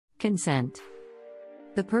Consent.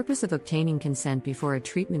 The purpose of obtaining consent before a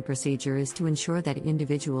treatment procedure is to ensure that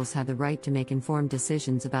individuals have the right to make informed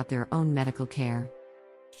decisions about their own medical care.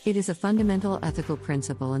 It is a fundamental ethical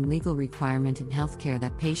principle and legal requirement in healthcare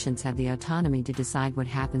that patients have the autonomy to decide what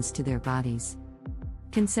happens to their bodies.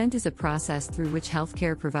 Consent is a process through which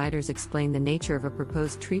healthcare providers explain the nature of a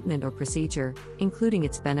proposed treatment or procedure, including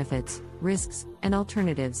its benefits, risks, and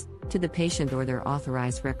alternatives, to the patient or their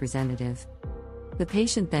authorized representative. The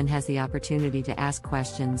patient then has the opportunity to ask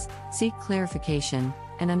questions, seek clarification,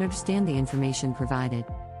 and understand the information provided.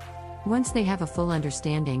 Once they have a full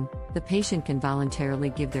understanding, the patient can voluntarily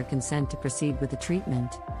give their consent to proceed with the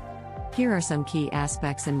treatment. Here are some key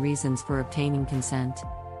aspects and reasons for obtaining consent.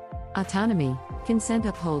 Autonomy. Consent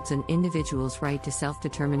upholds an individual's right to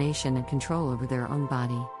self-determination and control over their own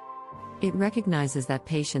body. It recognizes that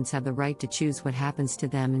patients have the right to choose what happens to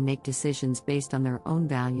them and make decisions based on their own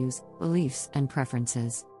values, beliefs, and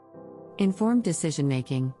preferences. Informed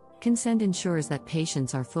decision-making. Consent ensures that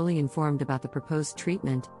patients are fully informed about the proposed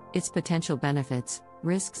treatment, its potential benefits,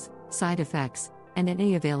 risks, side effects, and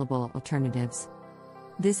any available alternatives.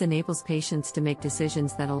 This enables patients to make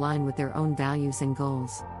decisions that align with their own values and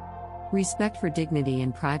goals. Respect for dignity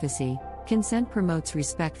and privacy. Consent promotes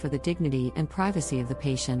respect for the dignity and privacy of the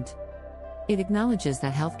patient. It acknowledges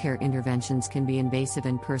that healthcare interventions can be invasive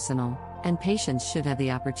and personal, and patients should have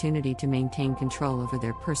the opportunity to maintain control over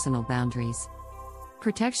their personal boundaries.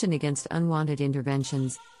 Protection against unwanted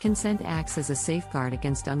interventions. Consent acts as a safeguard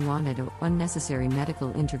against unwanted or unnecessary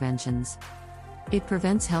medical interventions. It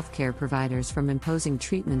prevents healthcare providers from imposing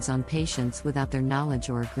treatments on patients without their knowledge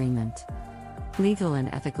or agreement. Legal and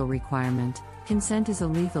ethical requirement. Consent is a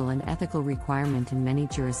legal and ethical requirement in many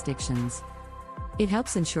jurisdictions. It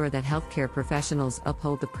helps ensure that healthcare professionals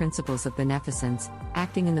uphold the principles of beneficence,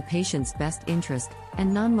 acting in the patient's best interest,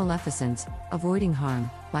 and non-maleficence, avoiding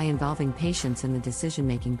harm, by involving patients in the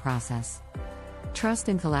decision-making process. Trust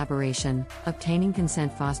and collaboration. Obtaining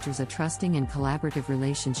consent fosters a trusting and collaborative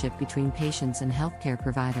relationship between patients and healthcare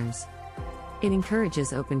providers. It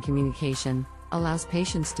encourages open communication, allows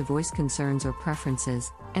patients to voice concerns or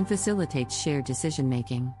preferences, and facilitates shared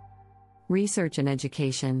decision-making. Research and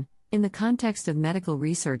education. In the context of medical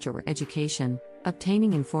research or education,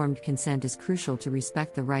 obtaining informed consent is crucial to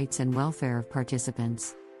respect the rights and welfare of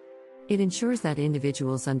participants. It ensures that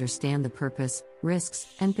individuals understand the purpose,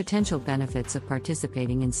 risks, and potential benefits of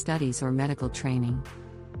participating in studies or medical training.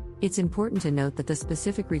 It's important to note that the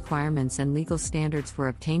specific requirements and legal standards for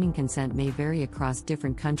obtaining consent may vary across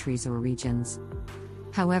different countries or regions.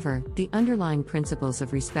 However, the underlying principles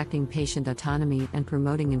of respecting patient autonomy and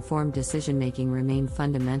promoting informed decision-making remain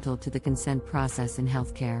fundamental to the consent process in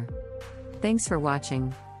healthcare. Thanks for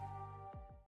watching.